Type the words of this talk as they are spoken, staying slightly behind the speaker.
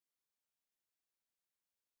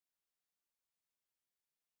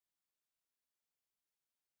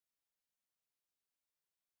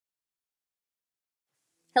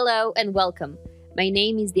Hello and welcome. My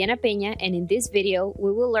name is Diana Peña, and in this video,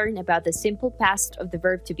 we will learn about the simple past of the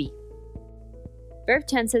verb to be. Verb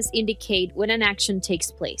tenses indicate when an action takes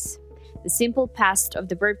place. The simple past of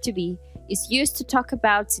the verb to be is used to talk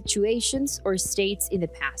about situations or states in the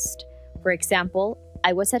past. For example,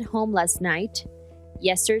 I was at home last night.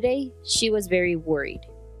 Yesterday, she was very worried.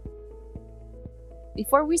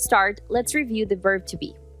 Before we start, let's review the verb to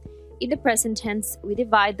be. In the present tense, we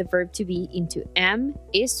divide the verb to be into am,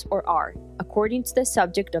 is, or are, according to the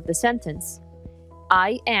subject of the sentence.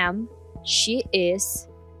 I am, she is,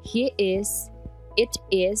 he is, it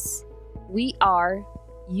is, we are,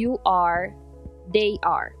 you are, they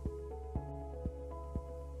are.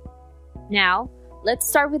 Now, let's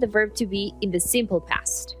start with the verb to be in the simple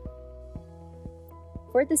past.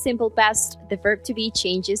 For the simple past, the verb to be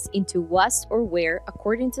changes into was or were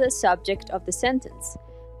according to the subject of the sentence.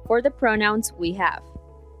 For the pronouns, we have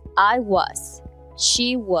I was,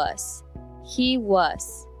 she was, he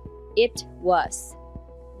was, it was,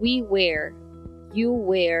 we were, you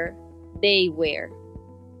were, they were.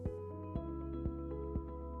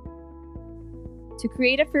 To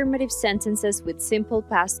create affirmative sentences with simple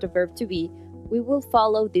past of verb to be, we will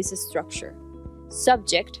follow this structure.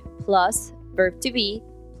 Subject plus verb to be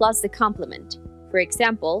plus the complement. For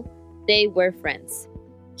example, they were friends.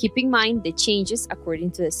 Keep in mind the changes according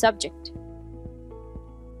to the subject.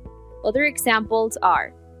 Other examples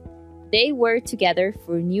are, they were together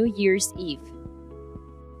for New Year's Eve.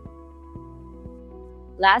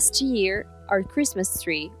 Last year, our Christmas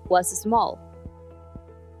tree was small.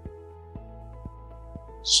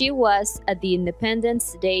 She was at the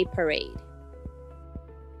Independence Day parade.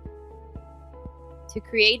 To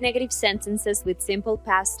create negative sentences with simple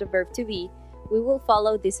past of verb to be, we will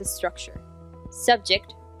follow this structure.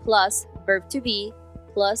 Subject plus verb to be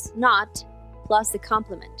plus not plus the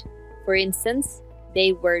complement. For instance,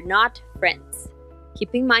 they were not friends.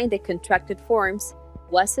 Keep in mind the contracted forms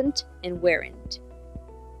wasn't and weren't.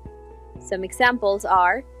 Some examples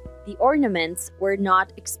are, the ornaments were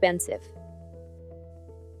not expensive.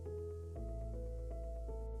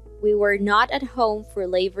 We were not at home for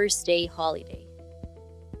Labor's Day holiday.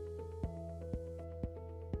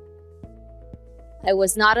 I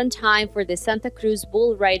was not on time for the Santa Cruz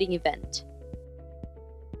bull riding event.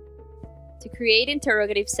 To create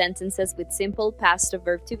interrogative sentences with simple past of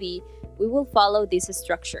verb to be, we will follow this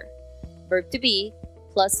structure. Verb to be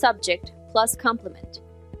plus subject plus complement.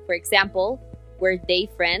 For example, were they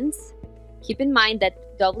friends? Keep in mind that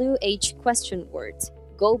WH question words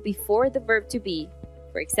go before the verb to be.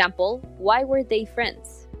 For example, why were they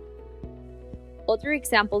friends? Other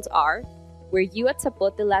examples are, were you at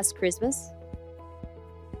Zapote last Christmas?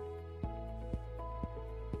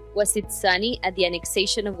 Was it sunny at the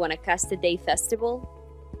annexation of Guanacaste Day Festival?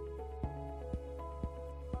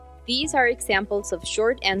 These are examples of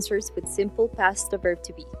short answers with simple past of verb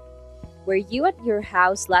to be. Were you at your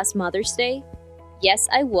house last Mother's Day? Yes,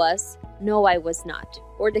 I was. No, I was not.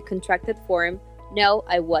 Or the contracted form, no,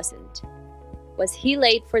 I wasn't. Was he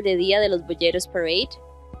late for the Dia de los Boyeros parade?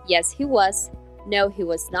 Yes, he was. No, he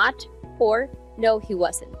was not. Or no, he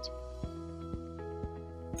wasn't.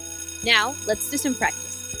 Now, let's do some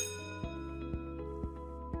practice.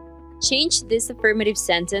 Change this affirmative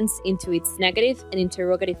sentence into its negative and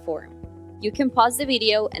interrogative form. You can pause the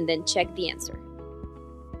video and then check the answer.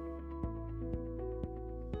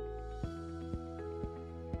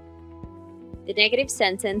 The negative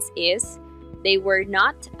sentence is, they were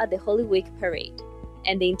not at the Holy Week parade.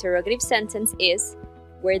 And the interrogative sentence is,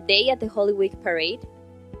 were they at the Holy Week parade?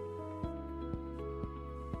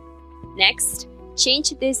 Next, change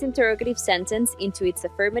this interrogative sentence into its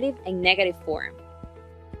affirmative and negative form.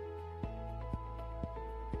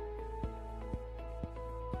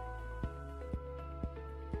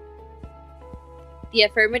 The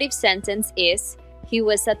affirmative sentence is, he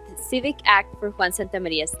was at the civic act for Juan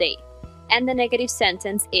Santamaria's Day. And the negative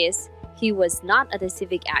sentence is, he was not at the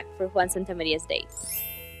civic act for Juan Santamaria's Day.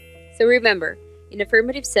 So remember, in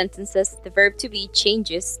affirmative sentences, the verb to be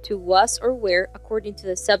changes to was or were according to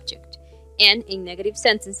the subject. And in negative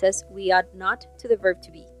sentences, we add not to the verb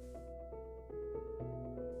to be.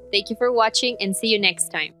 Thank you for watching and see you next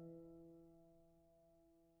time.